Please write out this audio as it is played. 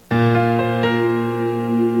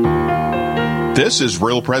This is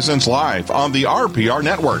Real Presence Live on the RPR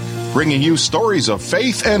Network, bringing you stories of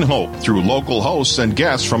faith and hope through local hosts and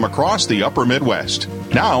guests from across the upper Midwest.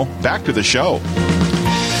 Now, back to the show.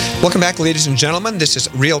 Welcome back, ladies and gentlemen. This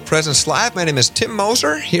is Real Presence Live. My name is Tim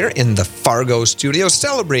Moser here in the Fargo studio,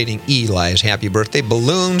 celebrating Eli's happy birthday.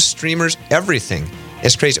 Balloons, streamers, everything.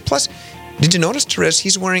 It's crazy. Plus, did you notice, Therese,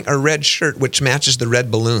 he's wearing a red shirt which matches the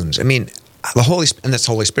red balloons. I mean, and that's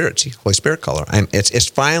Holy Spirit. See, Holy Spirit color. It's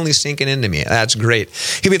finally sinking into me. That's great.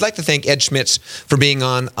 Hey, we'd like to thank Ed Schmitz for being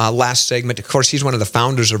on last segment. Of course, he's one of the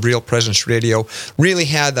founders of Real Presence Radio. Really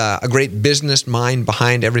had a great business mind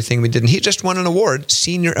behind everything we did. And he just won an award,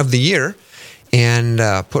 Senior of the Year, and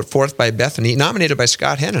put forth by Bethany, nominated by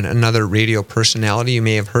Scott Hennon, another radio personality you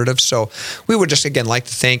may have heard of. So we would just, again, like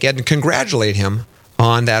to thank Ed and congratulate him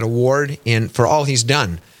on that award and for all he's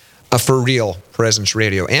done for Real Presence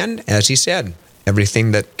Radio. And, as he said,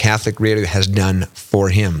 everything that Catholic Radio has done for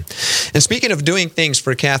him. And speaking of doing things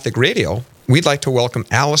for Catholic Radio, we'd like to welcome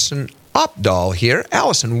Allison Opdahl here.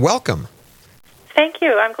 Allison, welcome. Thank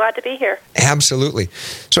you. I'm glad to be here. Absolutely.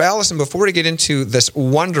 So, Allison, before we get into this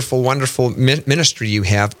wonderful, wonderful ministry you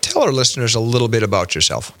have, tell our listeners a little bit about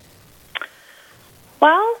yourself.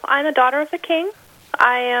 Well, I'm a daughter of the King.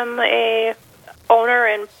 I am a owner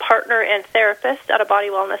and partner and therapist at a body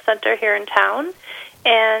wellness center here in town,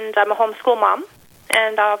 and I'm a homeschool mom,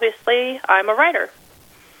 and obviously I'm a writer.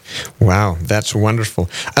 Wow, that's wonderful.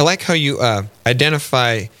 I like how you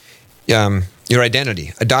identify your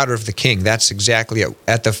identity, a daughter of the King. That's exactly it.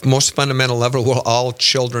 At the most fundamental level, we're all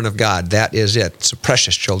children of God. That is it. It's a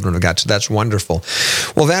precious children of God, so that's wonderful.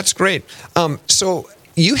 Well, that's great. So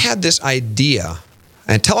you had this idea.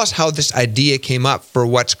 And tell us how this idea came up for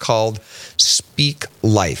what's called Speak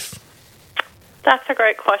Life. That's a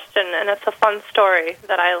great question, and it's a fun story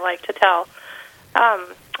that I like to tell.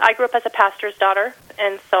 I grew up as a pastor's daughter,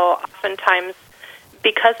 and so oftentimes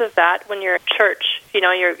because of that, when you're at church, you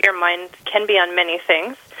know, your mind can be on many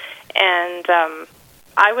things. And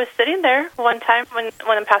I was sitting there one time when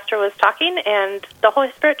the pastor was talking, and the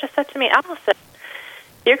Holy Spirit just said to me, Allison,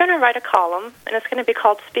 you're going to write a column, and it's going to be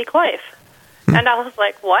called Speak Life. And I was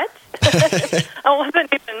like, what? I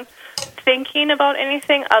wasn't even thinking about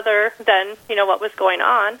anything other than, you know, what was going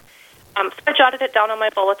on. So I jotted it down on my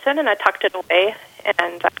bulletin, and I tucked it away.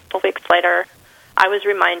 And a couple weeks later, I was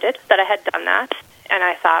reminded that I had done that. And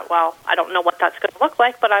I thought, well, I don't know what that's going to look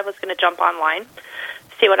like, but I was going to jump online,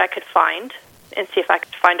 see what I could find, and see if I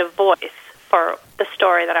could find a voice for the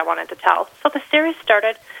story that I wanted to tell. So the series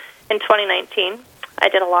started in 2019. I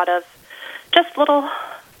did a lot of just little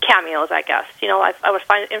cameos, I guess. You know, I would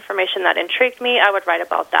find information that intrigued me. I would write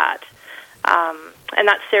about that. And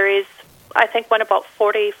that series, I think, went about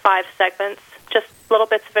 45 segments, just little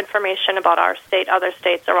bits of information about our state, other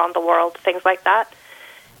states around the world, things like that.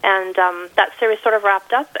 And that series sort of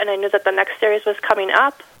wrapped up, and I knew that the next series was coming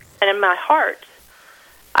up. And in my heart,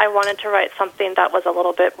 I wanted to write something that was a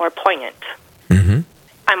little bit more poignant. Mm-hmm.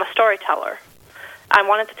 I'm a storyteller. I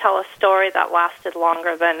wanted to tell a story that lasted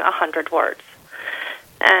longer than 100 words.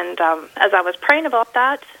 And as I was praying about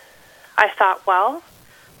that, I thought, well,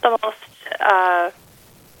 the most, I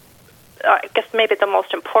guess maybe the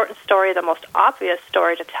most important story, the most obvious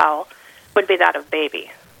story to tell would be that of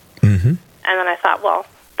baby. Mm-hmm. And then I thought, well,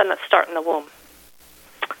 then let's start in the womb.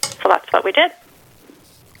 So that's what we did.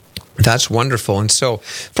 That's wonderful. And so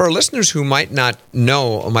for our listeners who might not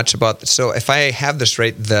know much about this, so if I have this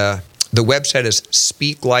right, the website is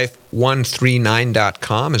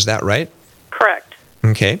speaklife139.com, is that right? Correct.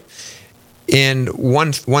 Okay. And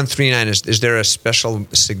 139, is there a special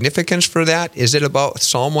significance for that? Is it about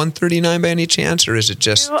Psalm 139 by any chance, or is it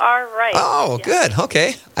just... You are right. Oh, yes. Good.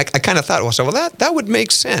 Okay. I kind of thought, well, that would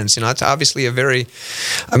make sense. You know, it's obviously a very,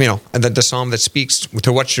 the psalm that speaks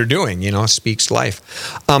to what you're doing, you know, speaks life.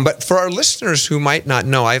 But for our listeners who might not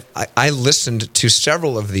know, I listened to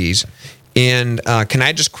several of these, and can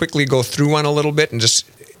I just quickly go through one a little bit and just...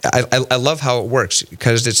 I love how it works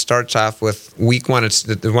because it starts off with week one. It's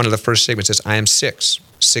one of the first segments says, I am 6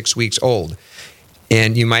 weeks old.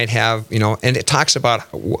 And you might have, you know, and it talks about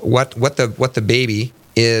what the baby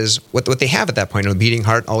is, what they have at that point, a beating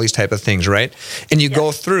heart, all these type of things, right? And you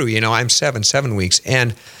go through, you know, I'm 7 weeks.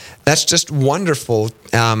 And that's just wonderful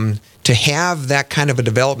to have that kind of a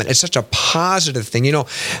development. It's such a positive thing. You know,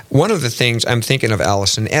 one of the things I'm thinking of,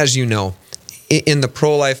 Allison, as you know, in the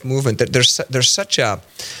pro-life movement, that there's such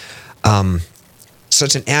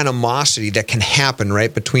an animosity that can happen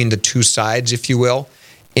right between the two sides, if you will,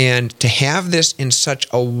 and to have this in such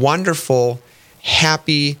a wonderful,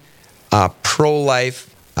 happy,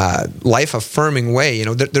 pro-life, life-affirming way. You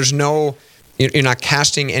know, there's no You're not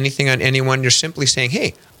casting anything on anyone. You're simply saying,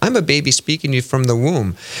 hey, I'm a baby speaking to you from the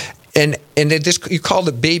womb. And you called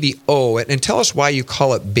it Baby O. And tell us why you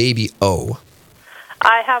call it Baby O.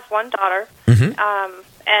 I have one daughter,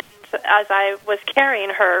 and as I was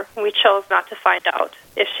carrying her, we chose not to find out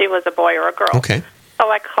if she was a boy or a girl. Okay. So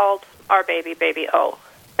I called our baby Baby O.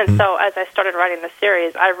 And so as I started writing the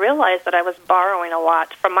series, I realized that I was borrowing a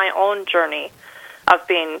lot from my own journey of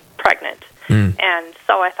being pregnant. And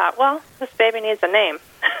so I thought, well, this baby needs a name.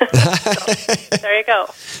 So, there you go.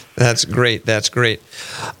 That's great. That's great.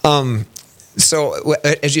 So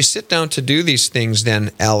as you sit down to do these things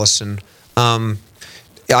then, Allison,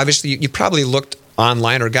 obviously you probably looked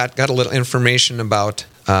online or got a little information about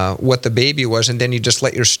what the baby was, and then you just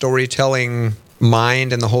let your storytelling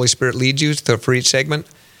mind and the Holy Spirit lead you for each segment?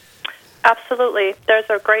 Absolutely. There's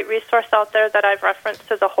a great resource out there that I've referenced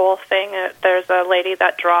to the whole thing. There's a lady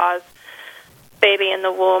that draws baby in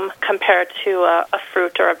the womb compared to a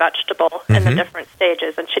fruit or a vegetable in the different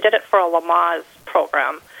stages, and she did it for a Lamaze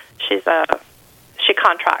program. She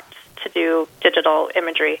contracts to do digital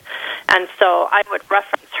imagery, and so I would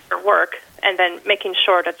reference her work and then making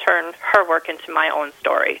sure to turn her work into my own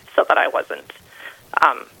story so that I wasn't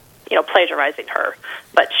plagiarizing her.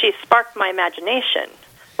 But she sparked my imagination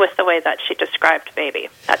with the way that she described baby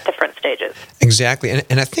at different stages. Exactly.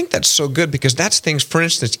 And I think that's so good because that's things, for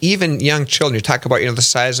instance, even young children, you talk about, the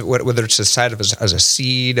size of whether it's the size of as a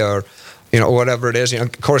seed or, whatever it is,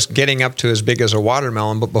 of course, getting up to as big as a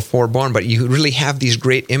watermelon, but before born, but you really have these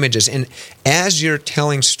great images. And as you're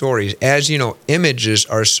telling stories, images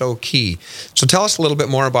are so key. So tell us a little bit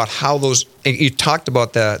more about how those, you talked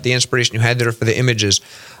about the inspiration you had there for the images,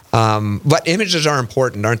 but images are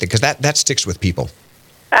important, aren't they? Because that sticks with people.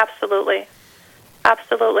 Absolutely.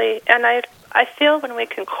 Absolutely. And I feel when we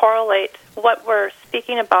can correlate what we're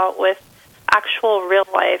speaking about with actual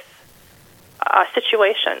real-life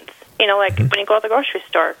situations, like when you go to the grocery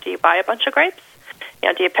store, do you buy a bunch of grapes?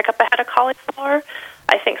 Do you pick up a head of cauliflower?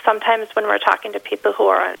 I think sometimes when we're talking to people who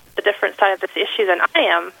are on the different side of this issue than I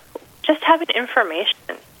am, just having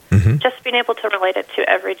information, just being able to relate it to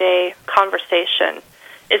everyday conversation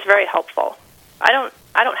is very helpful. I don't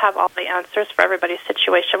have all the answers for everybody's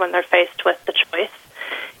situation when they're faced with the choice,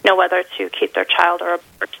 whether to keep their child or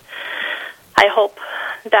abort. I hope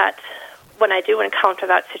that when I do encounter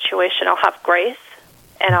that situation, I'll have grace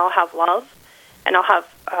and I'll have love and I'll have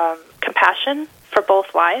compassion for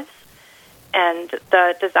both lives and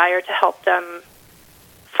the desire to help them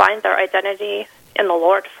find their identity in the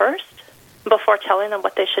Lord first before telling them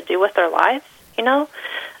what they should do with their lives. I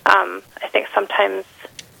think sometimes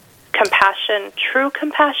compassion, true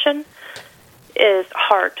compassion, is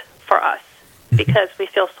hard for us because we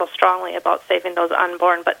feel so strongly about saving those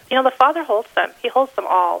unborn. But, the Father holds them. He holds them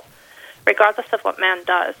all, regardless of what man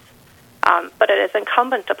does. But it is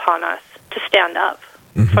incumbent upon us to stand up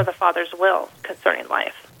for the Father's will concerning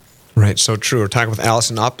life. Right, so true. We're talking with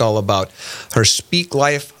Allison Opdahl about her Speak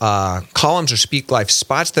Life columns or Speak Life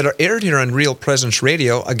spots that are aired here on Real Presence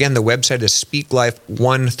Radio. Again, the website is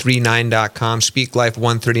speaklife139.com,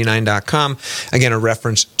 speaklife139.com. Again, a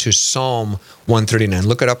reference to Psalm 139.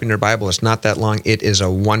 Look it up in your Bible. It's not that long. It is a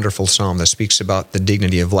wonderful psalm that speaks about the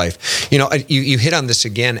dignity of life. You hit on this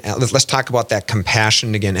again. Let's talk about that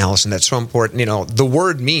compassion again, Allison. That's so important. The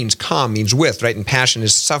word means calm, means with, right? And passion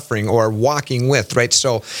is suffering or walking with, right?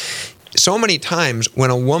 So many times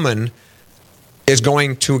when a woman is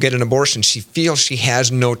going to get an abortion, she feels she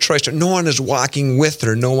has no choice. No one is walking with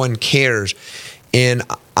her. No one cares. And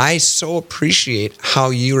I so appreciate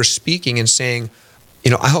how you are speaking and saying,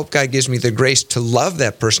 I hope God gives me the grace to love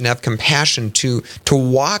that person, to have compassion, to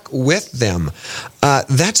walk with them.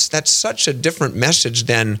 That's such a different message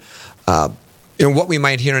than what we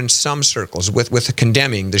might hear in some circles with the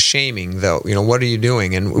condemning, the shaming, though. What are you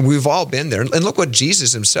doing? And we've all been there. And look what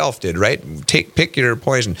Jesus himself did, right? Pick your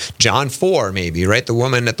poison. John 4, maybe, right? The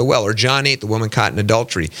woman at the well. Or John 8, the woman caught in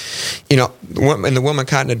adultery. And the woman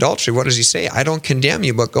caught in adultery, what does he say? I don't condemn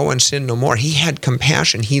you, but go and sin no more. He had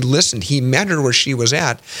compassion. He listened. He met her where she was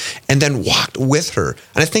at and then walked with her.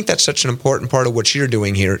 And I think that's such an important part of what you're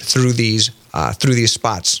doing here through these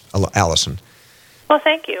spots, Allison. Well,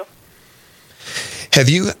 thank you. Have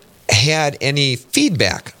you had any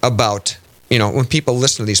feedback about, when people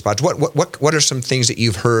listen to these spots, what are some things that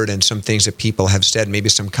you've heard and some things that people have said, maybe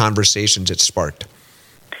some conversations it sparked?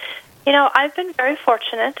 I've been very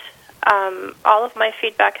fortunate. All of my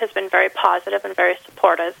feedback has been very positive and very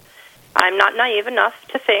supportive. I'm not naive enough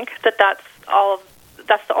to think that that's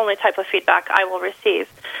the only type of feedback I will receive.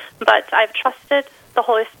 But I've trusted the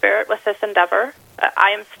Holy Spirit with this endeavor.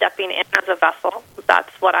 I am stepping in as a vessel.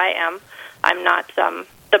 That's what I am. I'm not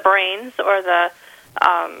brains or the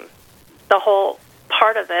whole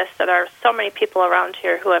part of this. That there are so many people around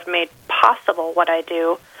here who have made possible what I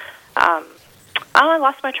do. I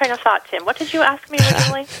lost my train of thought, Tim. What did you ask me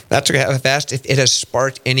originally? That's okay. I've asked if it has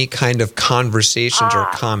sparked any kind of conversations or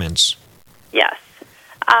comments. Yes,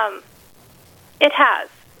 it has,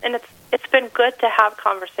 and it's been good to have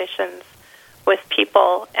conversations with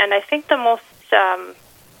people. And I think the most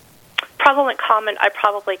prevalent comment I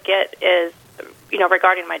probably get is,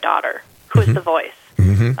 regarding my daughter, who's the voice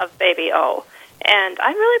of Baby O. And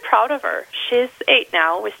I'm really proud of her. She's 8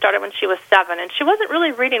 now. We started when she was 7, and she wasn't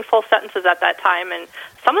really reading full sentences at that time. And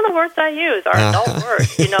some of the words I use are adult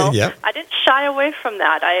words, Yep. I didn't shy away from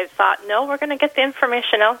that. I thought, no, we're going to get the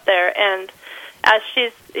information out there. And as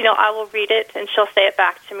she's, I will read it, and she'll say it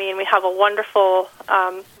back to me. And we have a wonderful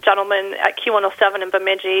gentleman at Q107 in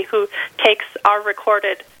Bemidji who takes our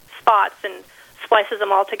recorded spots and splices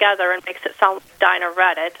them all together and makes it sound like Dinah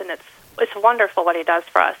read it. And it's wonderful what he does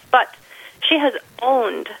for us. But she has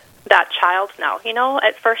owned that child now.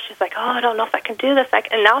 At first she's like, oh, I don't know if I can do this.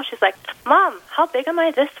 And now she's like, Mom, how big am I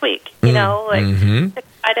this week?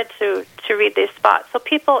 Excited to read these spots. So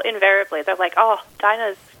people invariably, they're like, oh,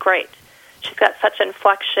 Dinah's great. She's got such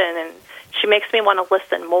inflection, and she makes me want to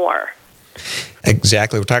listen more.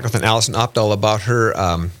 Exactly. We're talking with Allison Opdahl about her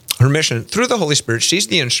mission through the Holy Spirit. She's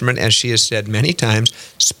the instrument, as she has said many times.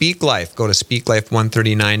 Speak Life. Go to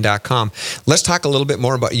speaklife139.com. Let's talk a little bit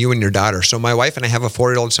more about you and your daughter. So my wife and I have a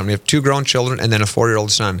 4-year-old son. We have 2 grown children and then a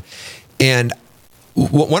 4-year-old son. And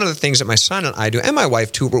one of the things that my son and I do, and my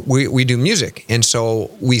wife too, we do music. And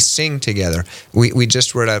so we sing together. We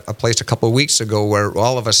just were at a place a couple of weeks ago where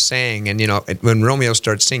all of us sang. And, when Romeo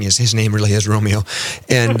starts singing, his name really is Romeo.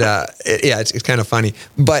 And, it's kind of funny.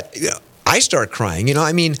 But I start crying.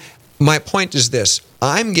 My point is this.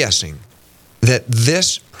 I'm guessing that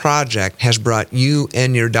this project has brought you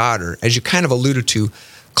and your daughter, as you kind of alluded to,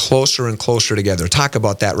 closer and closer together. Talk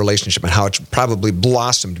about that relationship and how it's probably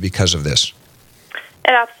blossomed because of this.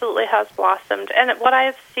 It absolutely has blossomed. And what I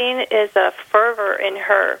have seen is a fervor in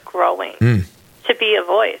her growing to be a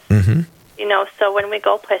voice. Mm-hmm. So when we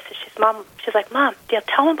go places, she's like, Mom,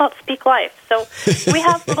 tell them about Speak Life. So we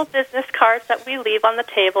have little business cards that we leave on the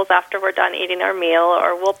tables after we're done eating our meal,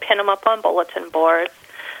 or we'll pin them up on bulletin boards.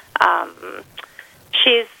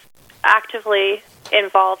 She's actively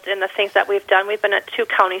involved in the things that we've done. We've been at 2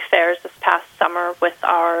 county fairs this past summer with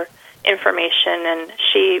our information, and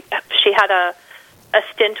she had a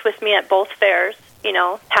stint with me at both fairs, handing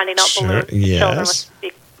out balloons to children with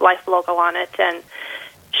Speak Life logo on it. And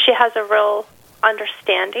she has a real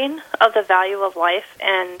understanding of the value of life,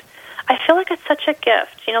 and I feel like it's such a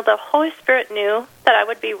gift. The Holy Spirit knew that I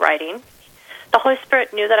would be writing. The Holy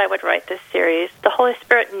Spirit knew that I would write this series. The Holy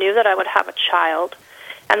Spirit knew that I would have a child.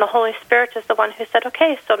 And the Holy Spirit is the one who said,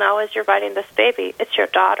 okay, so now as you're writing this baby, it's your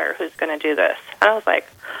daughter who's going to do this. And I was like,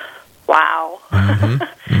 wow.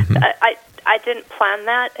 Mm-hmm. Mm-hmm. I didn't plan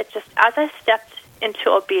that. It just, as I stepped into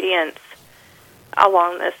obedience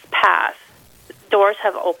along this path, doors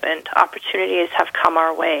have opened, opportunities have come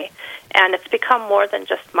our way, and it's become more than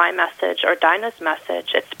just my message or Dinah's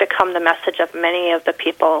message. It's become the message of many of the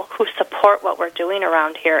people who support what we're doing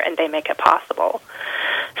around here, and they make it possible.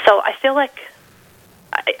 So I feel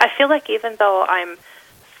like even though I'm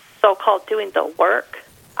so-called doing the work,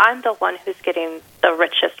 I'm the one who's getting the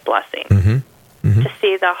richest blessing. Mm-hmm. Mm-hmm. To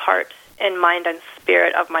see the heart and mind and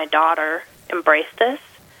spirit of my daughter embrace this,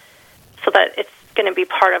 so that it's going to be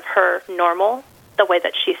part of her normal, the way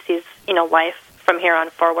that she sees, life from here on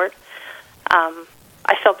forward.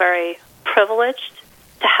 I feel very privileged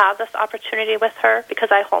to have this opportunity with her because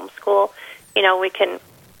I homeschool. We can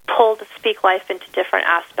pull the Speak Life into different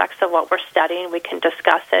aspects of what we're studying. We can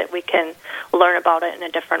discuss it. We can learn about it in a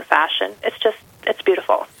different fashion. It's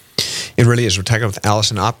beautiful. It really is. We're talking with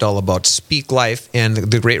Allison Opdahl about Speak Life and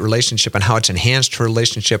the great relationship and how it's enhanced her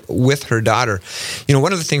relationship with her daughter.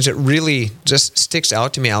 One of the things that really just sticks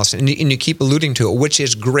out to me, Allison, and you keep alluding to it, which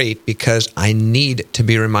is great because I need to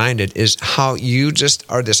be reminded, is how you just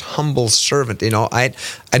are this humble servant. I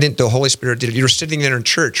didn't, the Holy Spirit did it. You were sitting there in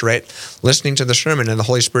church, right, listening to the sermon, and the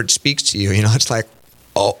Holy Spirit speaks to you. It's like,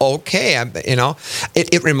 oh, okay,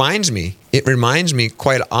 it reminds me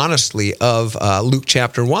quite honestly of Luke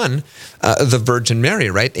chapter 1, the Virgin Mary,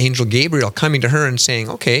 right? Angel Gabriel coming to her and saying,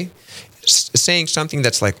 okay, saying something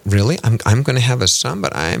that's like, really, I'm going to have a son,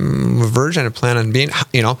 but I'm a virgin. I plan on being,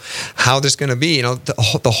 how this going to be?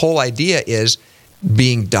 The whole idea is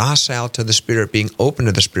being docile to the Spirit, being open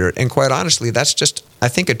to the Spirit. And quite honestly, that's just, I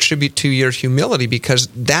think, a tribute to your humility, because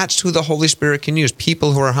that's who the Holy Spirit can use.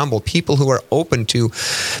 People who are humble, people who are open to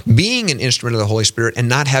being an instrument of the Holy Spirit and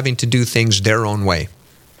not having to do things their own way.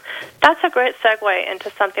 That's a great segue into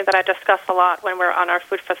something that I discuss a lot when we're on our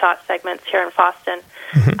Food for Thought segments here in Boston.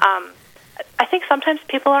 I think sometimes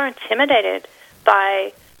people are intimidated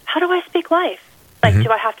by, how do I speak life? Like, do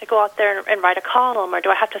I have to go out there and write a column, or do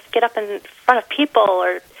I have to get up in front of people,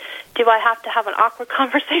 or do I have to have an awkward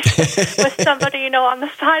conversation with somebody, on the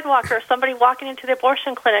sidewalk, or somebody walking into the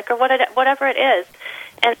abortion clinic, or whatever it is?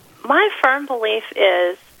 And my firm belief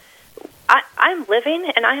is I'm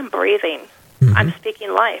living and I am breathing. I'm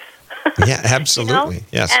speaking life. Yeah, absolutely.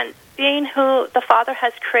 Yes. And being who the Father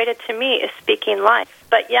has created to me is speaking life.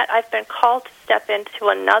 But yet I've been called to step into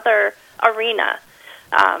another arena,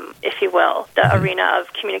 if you will, the arena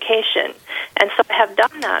of communication. And so I have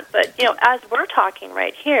done that. But, as we're talking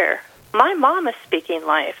right here, my mom is speaking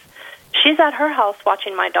life. She's at her house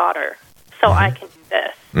watching my daughter, so I can do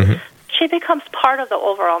this. She becomes part of the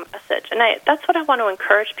overall message. And that's what I want to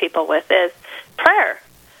encourage people with is prayer.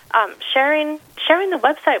 Sharing the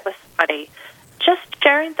website with somebody, just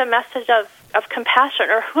sharing the message of compassion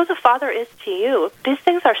or who the Father is to you. These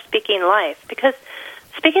things are speaking life, because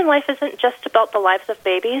speaking life isn't just about the lives of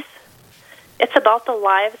babies. It's about the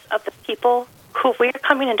lives of the people who we're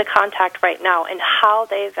coming into contact right now and how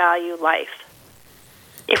they value life.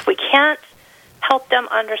 If we can't help them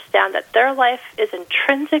understand that their life is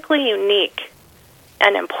intrinsically unique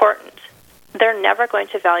and important, they're never going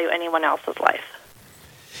to value anyone else's life.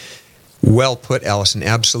 Well put, Allison,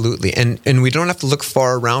 absolutely. And we don't have to look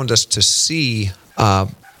far around us to see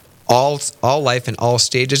all life in all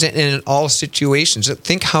stages and in all situations.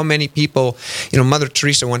 Think how many people, Mother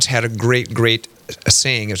Teresa once had a great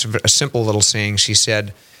saying. It's a simple little saying. She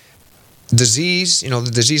said, disease,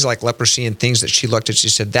 the disease like leprosy and things that she looked at, she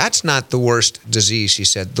said, that's not the worst disease, she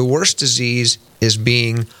said. The worst disease is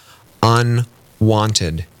being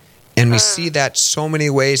unwanted. And we see that so many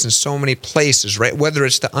ways in so many places, right? Whether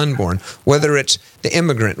it's the unborn, whether it's the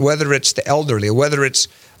immigrant, whether it's the elderly, whether it's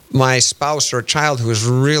my spouse or a child who is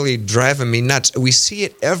really driving me nuts. We see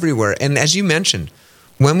it everywhere. And as you mentioned,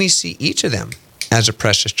 when we see each of them as a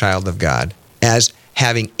precious child of God, as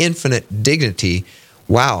having infinite dignity,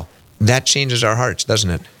 wow, that changes our hearts, doesn't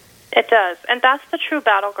it? It does. And that's the true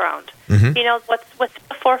battleground. What's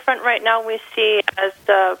the forefront right now we see as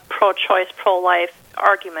the pro-choice, pro-life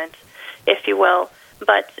argument, if you will,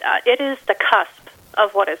 but it is the cusp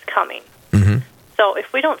of what is coming. So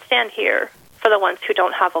if we don't stand here for the ones who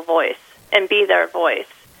don't have a voice and be their voice,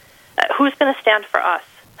 who's going to stand for us?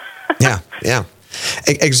 Yeah.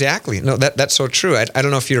 Exactly. No, that's so true. I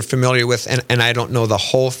don't know if you're familiar with, and I don't know the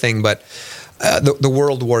whole thing, but the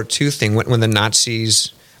World War II thing, when the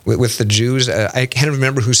Nazis, with the Jews, I can't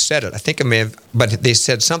remember who said it. I think I may have, but they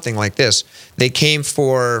said something like this. They came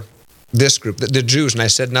for this group, the Jews, and I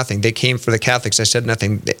said nothing. They came for the Catholics, I said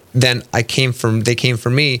nothing. Then they came for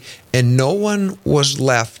me, and no one was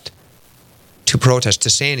left to protest, to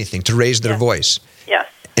say anything, to raise their voice. Yes.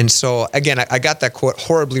 And so, again, I got that quote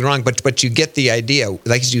horribly wrong, but you get the idea.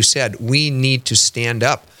 Like you said, we need to stand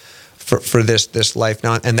up for this life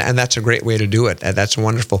now, and that's a great way to do it. That's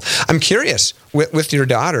wonderful. I'm curious, with your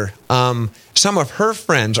daughter, some of her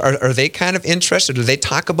friends, are they kind of interested? Do they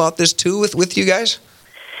talk about this too with you guys?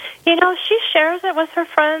 She shares it with her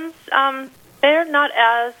friends. They're not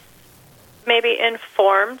as maybe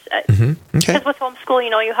informed. Okay. Because with homeschool,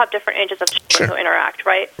 you have different ages of children who interact,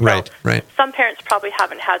 right? Right. Some parents probably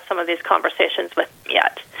haven't had some of these conversations with them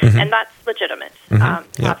yet, and that's legitimate. You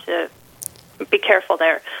have to be careful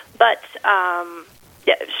there. But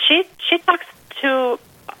she talks to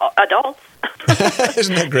adults.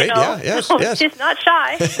 Isn't that great? Yeah, yes. She's not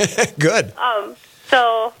shy. Good.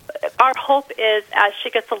 So our hope is as she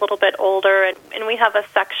gets a little bit older, and we have a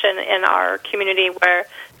section in our community where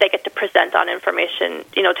they get to present on information,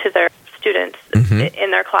 to their students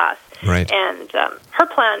in their class. Right. And her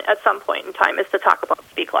plan at some point in time is to talk about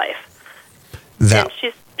Speak Life. And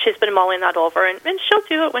she's been mulling that over, and she'll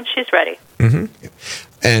do it when she's ready.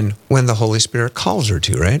 And when the Holy Spirit calls her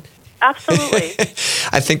to, right? Absolutely.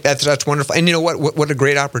 I think that's wonderful. And you know what a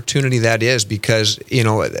great opportunity that is, because, a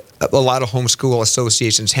lot of homeschool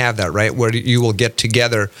associations have that, right? Where you will get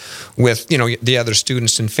together with, the other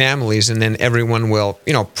students and families, and then everyone will,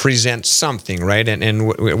 present something, right? And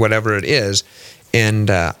whatever it is. And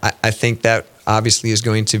I think that obviously is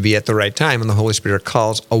going to be at the right time when the Holy Spirit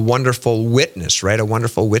calls, a wonderful witness, right? A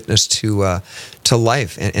wonderful witness to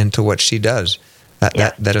life and to what she does.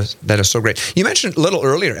 That is so great. You mentioned a little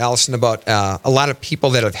earlier, Allison, about a lot of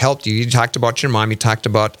people that have helped you. You talked about your mom. You talked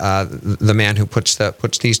about the man who puts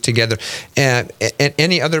these together. And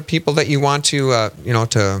any other people that you want to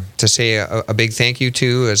to say a big thank you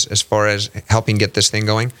to as far as helping get this thing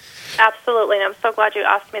going? Absolutely, and I'm so glad you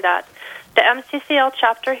asked me that. The MCCL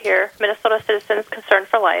chapter here, Minnesota Citizens Concerned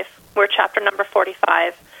for Life, we're chapter number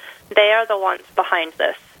 45. They are the ones behind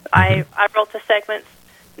this. I wrote the segments.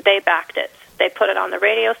 They backed it. They put it on the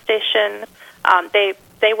radio station.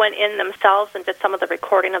 They went in themselves and did some of the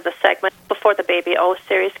recording of the segment before the Baby O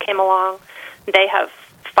series came along. They have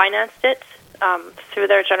financed it through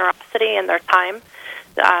their generosity and their time.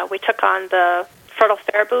 We took on the Fertile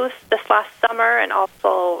Fair booth this last summer and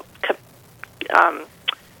also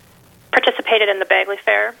participated in the Bagley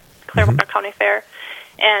Fair, Clearwater County Fair,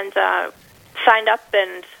 and signed up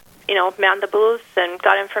and manned the booths and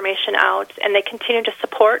got information out. And they continue to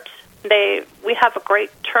support. We have a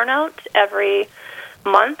great turnout every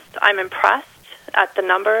month. I'm impressed at the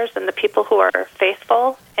numbers and the people who are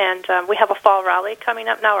faithful. And we have a fall rally coming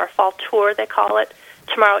up now, or fall tour they call it,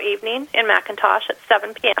 tomorrow evening in McIntosh at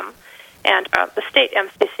 7 p.m. And the state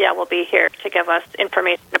MCCL will be here to give us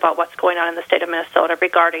information about what's going on in the state of Minnesota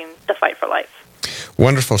regarding the fight for life.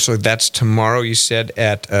 Wonderful. So that's tomorrow, you said,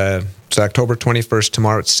 it's October 21st,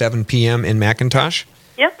 tomorrow at 7 p.m. in McIntosh?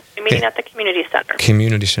 Yep, we're meeting at the Community Center.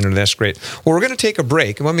 Community Center, that's great. Well, we're going to take a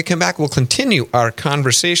break, and when we come back, we'll continue our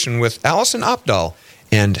conversation with Allison Opdahl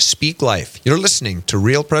and Speak Life. You're listening to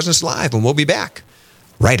Real Presence Live, and we'll be back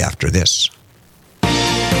right after this.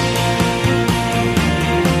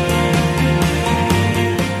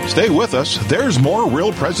 Stay with us. There's more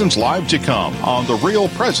Real Presence Live to come on the Real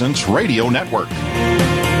Presence Radio Network.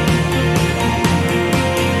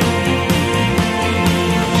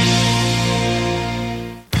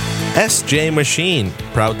 SJ Machine,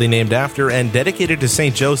 proudly named after and dedicated to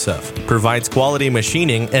St. Joseph, provides quality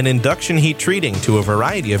machining and induction heat treating to a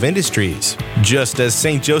variety of industries. Just as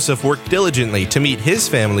St. Joseph worked diligently to meet his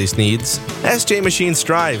family's needs, SJ Machine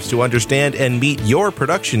strives to understand and meet your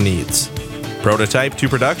production needs. Prototype to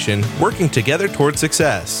production, working together toward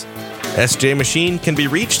success. SJ Machine can be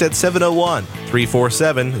reached at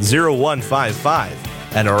 701-347-0155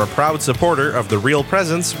 and are a proud supporter of the Real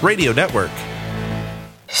Presence Radio Network.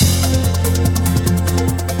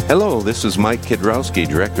 Hello, this is Mike Kidrowski,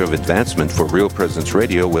 Director of Advancement for Real Presence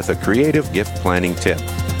Radio with a creative gift planning tip.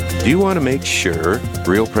 Do you want to make sure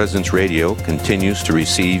Real Presence Radio continues to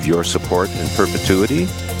receive your support in perpetuity?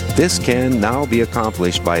 This can now be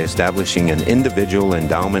accomplished by establishing an individual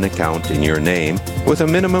endowment account in your name with a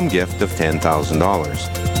minimum gift of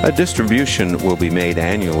 $10,000. A distribution will be made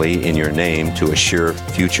annually in your name to assure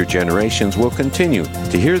future generations will continue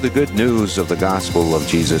to hear the good news of the gospel of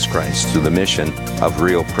Jesus Christ through the mission of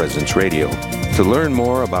Real Presence Radio. To learn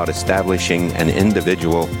more about establishing an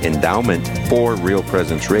individual endowment for Real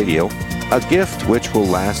Presence Radio, a gift which will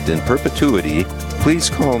last in perpetuity, please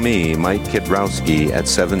call me, Mike Kidrowski, at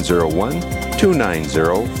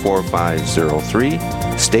 701-290-4503.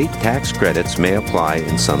 State tax credits may apply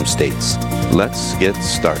in some states. Let's get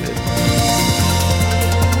started.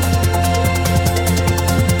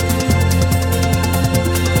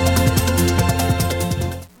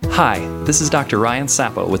 Hi, this is Dr. Ryan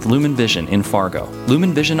Sappo with Lumen Vision in Fargo.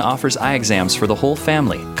 Lumen Vision offers eye exams for the whole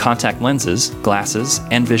family, contact lenses, glasses,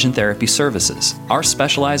 and vision therapy services. Our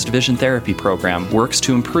specialized vision therapy program works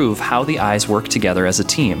to improve how the eyes work together as a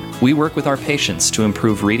team. We work with our patients to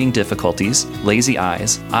improve reading difficulties, lazy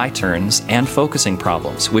eyes, eye turns, and focusing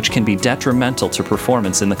problems, which can be detrimental to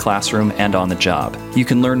performance in the classroom and on the job. You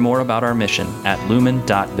can learn more about our mission at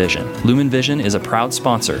lumen.vision. Lumen Vision is a proud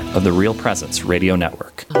sponsor of the Real Presence Radio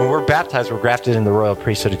Network. When we're baptized, we're grafted in the royal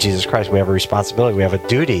priesthood of Jesus Christ. We have a responsibility. We have a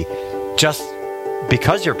duty just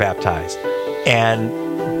because you're baptized.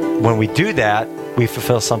 And when we do that, we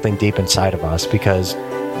fulfill something deep inside of us because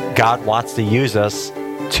God wants to use us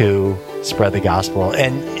to spread the gospel.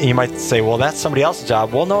 And you might say, well, that's somebody else's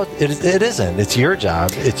job. Well, no, it isn't. It's your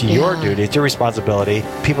job. It's your duty. It's your responsibility.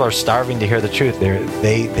 People are starving to hear the truth.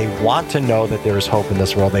 They want to know that there is hope in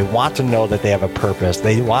this world. They want to know that they have a purpose.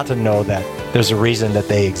 They want to know that there's a reason that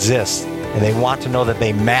they exist. And they want to know that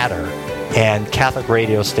they matter. And Catholic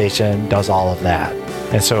radio station does all of that.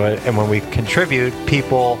 And so, and when we contribute,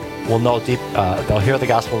 people will know deep, they'll hear the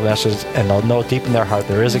gospel message and they'll know deep in their heart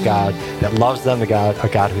there is a God that loves them, a God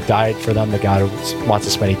who died for them, the God who wants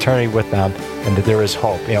to spend eternity with them, and that there is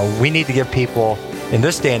hope. We need to give people in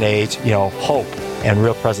this day and age, hope, and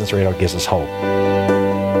Real Presence Radio gives us hope.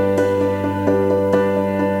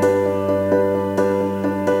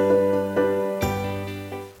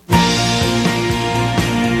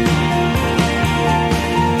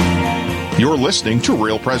 You're listening to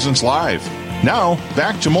Real Presence Live. Now,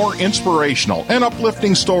 back to more inspirational and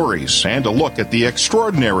uplifting stories and a look at the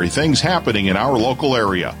extraordinary things happening in our local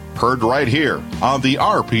area. Heard right here on the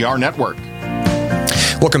RPR Network.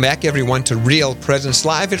 Welcome back, everyone, to Real Presence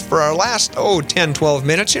Live. And for our last, 10, 12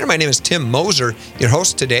 minutes here, my name is Tim Moser, your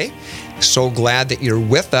host today. So glad that you're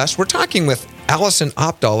with us. We're talking with Allison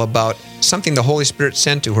Opdahl about something the Holy Spirit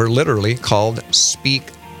sent to her, literally, called Speak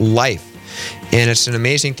Life. And it's an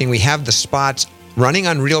amazing thing. We have the spots running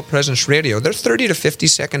on Real Presence Radio. They're 30 to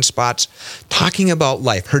 50-second spots talking about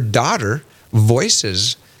life. Her daughter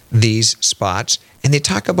voices these spots, and they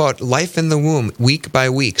talk about life in the womb week by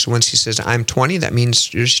week. So when she says, I'm 20, that means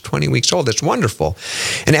she's 20 weeks old. It's wonderful.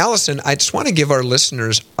 And Allison, I just want to give our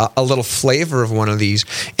listeners a little flavor of one of these.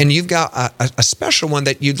 And you've got a special one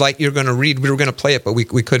that you're going to read. We were going to play it, but we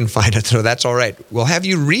couldn't find it, so that's all right. We'll have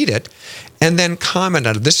you read it and then comment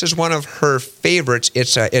on it. This is one of her favorites.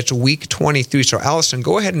 It's week 23. So Allison,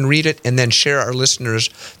 go ahead and read it and then share our listeners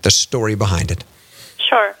the story behind it.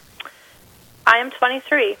 Sure. I am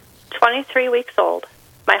 23 weeks old.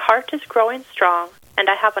 My heart is growing strong, and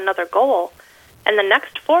I have another goal. In the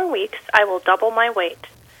next 4 weeks, I will double my weight.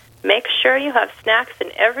 Make sure you have snacks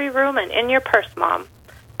in every room and in your purse, Mom.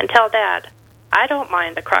 And tell Dad, I don't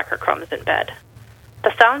mind the cracker crumbs in bed.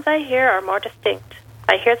 The sounds I hear are more distinct.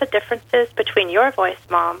 I hear the differences between your voice,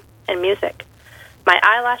 Mom, and music. My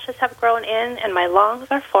eyelashes have grown in, and my lungs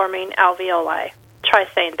are forming alveoli. Try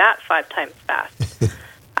saying that 5 times fast.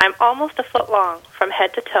 I'm almost a foot long from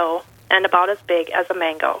head to toe and about as big as a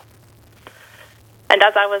mango. And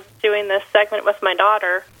as I was doing this segment with my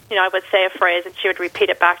daughter, I would say a phrase and she would repeat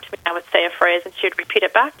it back to me. I would say a phrase and she would repeat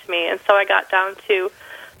it back to me. And so I got down to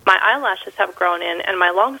my eyelashes have grown in and my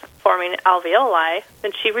lungs are forming alveoli.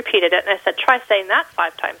 And she repeated it and I said, try saying that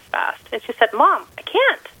 5 times fast. And she said, Mom, I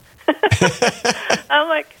can't. I'm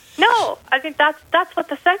like, no, I think that's what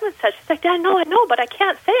the segment said. She's like, Dad, no, I know, but I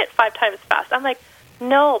can't say it 5 times fast. I'm like,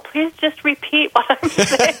 no, please just repeat what I'm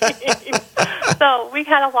saying. So we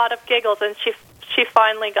had a lot of giggles, and she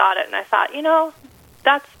finally got it. And I thought,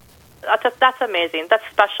 that's amazing. That's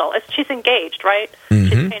special. She's engaged, right? Mm-hmm.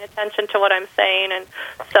 She's paying attention to what I'm saying, and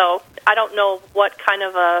so I don't know what kind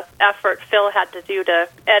of a effort Phil had to do to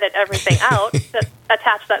edit everything out to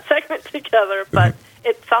attach that segment together, but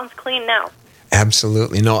it sounds clean now.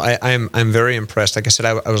 Absolutely. No, I'm very impressed. Like I said,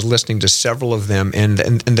 I was listening to several of them, and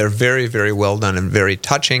they're very, very well done and very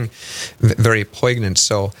touching, very poignant.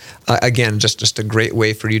 So, again, just a great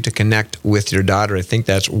way for you to connect with your daughter. I think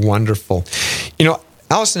that's wonderful.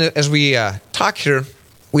 Allison, as we talk here,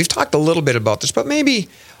 we've talked a little bit about this, but maybe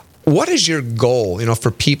what is your goal,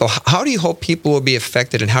 for people? How do you hope people will be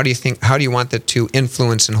affected, and how do you want that to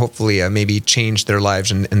influence and hopefully maybe change their lives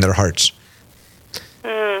and their hearts?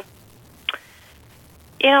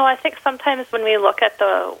 I think sometimes when we look at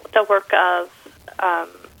the work of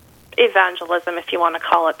evangelism, if you want to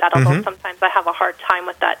call it that, although sometimes I have a hard time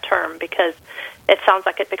with that term because it sounds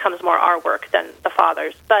like it becomes more our work than the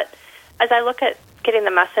Father's. But as I look at getting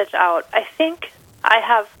the message out, I think I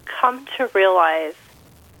have come to realize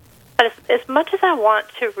that as much as I want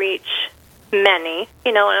to reach many,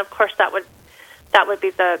 and of course that would be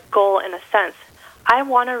the goal in a sense, I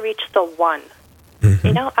want to reach the one.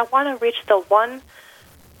 I want to reach the one.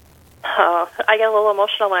 I get a little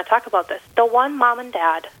emotional when I talk about this. The one mom and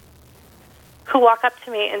dad who walk up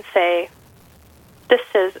to me and say, this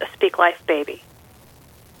is a Speak Life baby.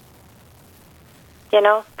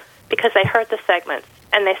 Because they heard the segments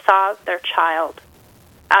and they saw their child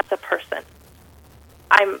as a person.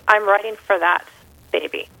 I'm writing for that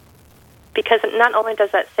baby. Because not only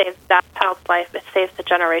does that save that child's life, it saves the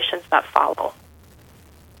generations that follow.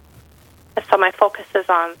 And so my focus is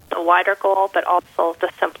on the wider goal, but also the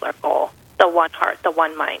simpler goal, the one heart, the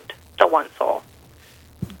one mind, the one soul.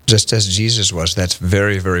 Just as Jesus was. That's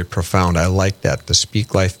very, very profound. I like that, the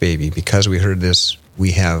Speak Life baby. Because we heard this,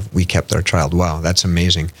 we kept our child. Wow, that's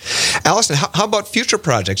amazing. Allison, how about future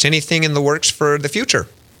projects? Anything in the works for the future?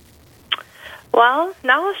 Well,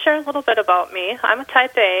 now I'll share a little bit about me. I'm a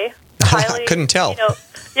type A. Couldn't tell.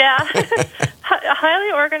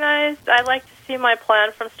 Highly organized. I like to see my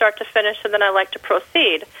plan from start to finish, and then I like to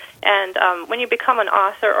proceed. And when you become an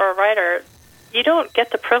author or a writer, you don't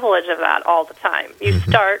get the privilege of that all the time. You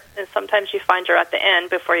start, and sometimes you find you're at the end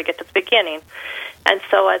before you get to the beginning. And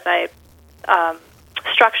so as I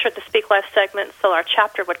structured the Speak Life segment so our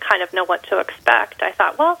chapter would kind of know what to expect, I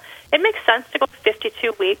thought, well, it makes sense to go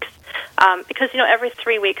 52 weeks because, every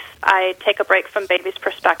 3 weeks I take a break from baby's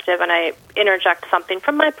perspective and I interject something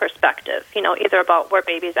from my perspective, either about where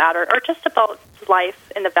baby's at or just about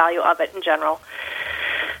life and the value of it in general.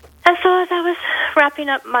 And so as I was wrapping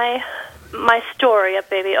up my story of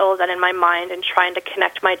Baby Olden in my mind and trying to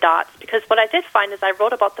connect my dots, because what I did find is I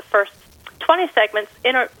wrote about the first 20 segments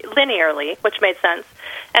linearly, which made sense,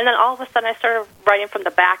 and then all of a sudden I started writing from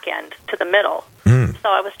the back end to the middle. so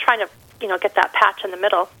I was trying to, get that patch in the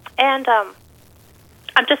middle. And I'm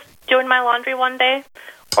just doing my laundry one day,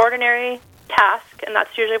 ordinary task, and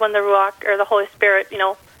that's usually when the Ruach or the Holy Spirit,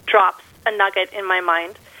 drops a nugget in my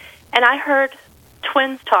mind. And I heard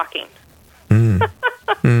twins talking. And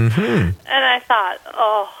I thought,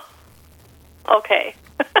 oh, okay.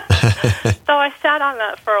 So I sat on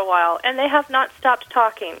that for a while, and they have not stopped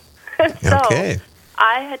talking. Okay.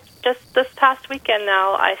 I had just this past weekend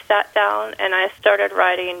now, I sat down and I started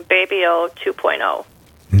writing Baby O 2.0.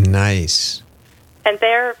 Nice. And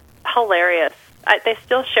they're hilarious. They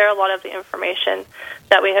still share a lot of the information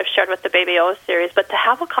that we have shared with the Baby O series, but to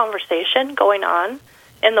have a conversation going on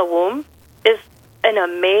in the womb is an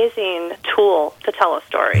amazing tool to tell a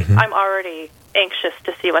story. I'm already anxious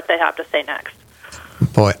to see what they have to say next.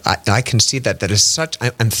 Boy, I can see that. That is such.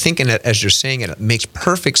 I'm thinking it as you're saying it. It makes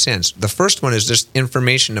perfect sense. The first one is just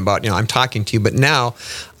information about, I'm talking to you, but now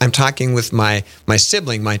I'm talking with my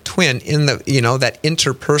sibling, my twin, in the, that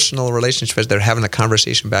interpersonal relationship as they're having a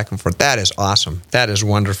conversation back and forth. That is awesome. That is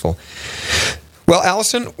wonderful. Well,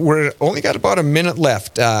 Allison, we're only got about a minute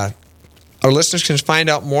left. Our listeners can find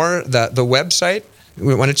out more. The website.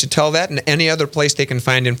 Why don't you tell that, and any other place they can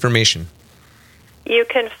find information? You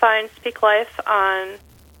can find Speak Life on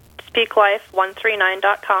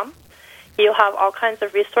speaklife139.com. You'll have all kinds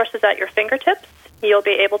of resources at your fingertips. You'll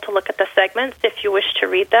be able to look at the segments if you wish to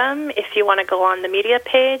read them. If you want to go on the media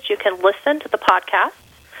page, you can listen to the podcasts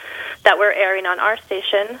that we're airing on our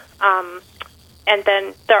station. And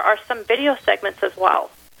then there are some video segments as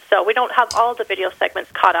well. So we don't have all the video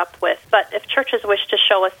segments caught up with, but if churches wish to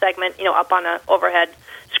show a segment, up on an overhead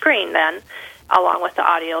screen, then along with the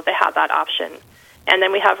audio, they have that option. And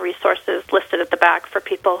then we have resources listed at the back for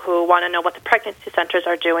people who want to know what the pregnancy centers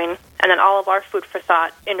are doing. And then all of our Food for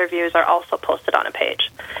Thought interviews are also posted on a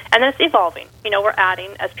page. And it's evolving. We're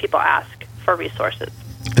adding as people ask for resources.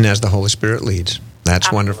 And as the Holy Spirit leads. That's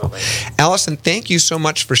Absolutely. Wonderful. Allison, thank you so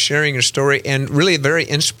much for sharing your story, and really very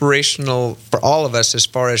inspirational for all of us as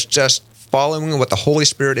far as just following what the Holy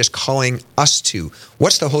Spirit is calling us to.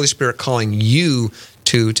 What's the Holy Spirit calling you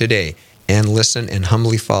to today? And listen and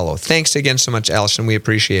humbly follow. Thanks again so much, Allison. We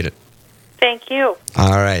appreciate it. Thank you.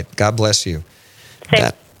 All right. God bless you.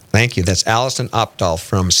 Thank you. That's Allison Opdahl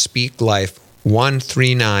from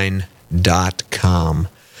SpeakLife139.com.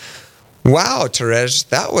 Wow, Therese,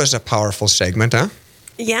 that was a powerful segment, huh?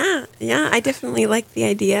 Yeah. I definitely like the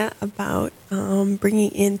idea about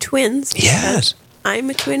bringing in twins. Yes. I'm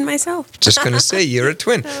a twin myself. Just going to say, you're a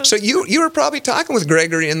twin. So you were probably talking with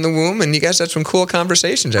Gregory in the womb, and you guys had some cool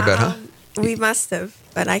conversations, I bet, huh? We must have,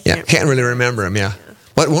 but I can't really remember them, yeah.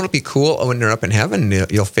 But won't it be cool when they're up in heaven,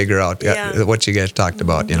 you'll figure out what you guys talked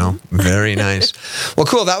about, Very nice. Well,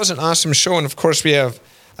 cool. That was an awesome show, and of course we have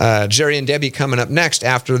Jerry and Debbie coming up next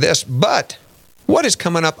after this. But what is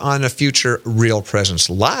coming up on the future Real Presence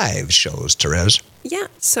Live shows, Therese? Yeah,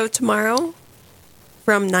 so tomorrow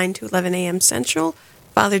from 9 to 11 a.m. Central,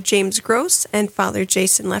 Father James Gross and Father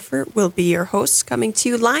Jason Leffert will be your hosts, coming to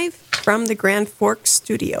you live from the Grand Forks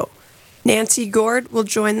studio. Nancy Gord will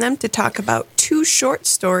join them to talk about 2 short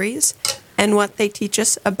stories and what they teach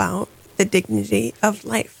us about the dignity of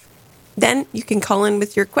life. Then you can call in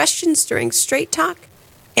with your questions during Straight Talk,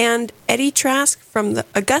 and Eddie Trask from the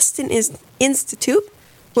Augustine Institute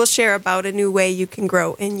will share about a new way you can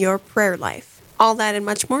grow in your prayer life. All that and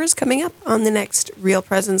much more is coming up on the next Real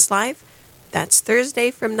Presence Live. That's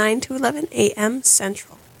Thursday from 9 to 11 a.m.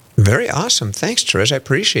 Central. Very awesome. Thanks, Therese. I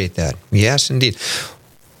appreciate that. Yes, indeed.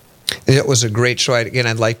 It was a great show. Again,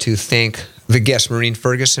 I'd like to thank the guest, Maureen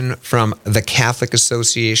Ferguson from the Catholic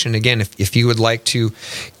Association. Again, if you would like to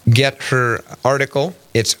get her article,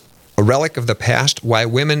 it's A Relic of the Past, Why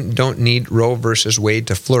Women Don't Need Roe versus Wade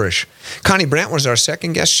to Flourish. Connie Brandt was our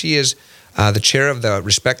second guest. She is the chair of the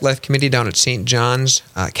Respect Life Committee down at St. John's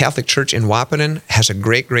Catholic Church in Wahpeton. Has a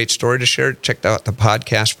great story to share. Check out the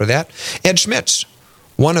podcast for that. Ed Schmitz,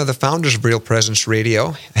 one of the founders of Real Presence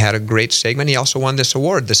Radio, had a great segment. He also won this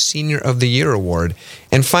award, the Senior of the Year Award.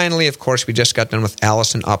 And finally, of course, we just got done with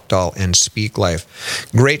Allison Opdahl and Speak Life.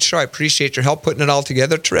 Great show. I appreciate your help putting it all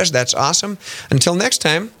together, Therese. That's awesome. Until next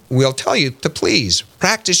time, we'll tell you to please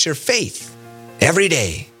practice your faith every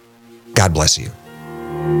day. God bless you.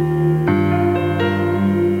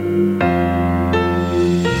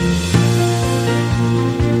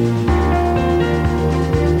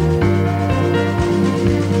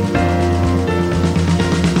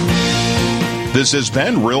 This has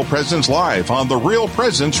been Real Presence Live on the Real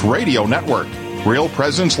Presence Radio Network. Real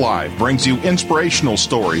Presence Live brings you inspirational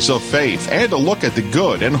stories of faith and a look at the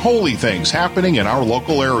good and holy things happening in our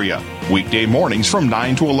local area. Weekday mornings from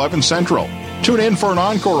 9 to 11 Central. Tune in for an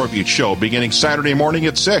encore of each show beginning Saturday morning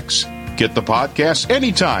at 6. Get the podcast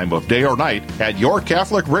any time of day or night at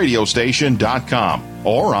yourcatholicradiostation.com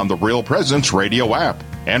or on the Real Presence Radio app.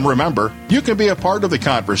 And remember, you can be a part of the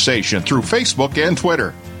conversation through Facebook and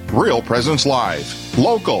Twitter. Real Presence Live.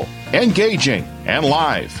 Local, engaging, and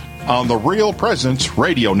live on the Real Presence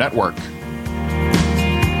Radio Network.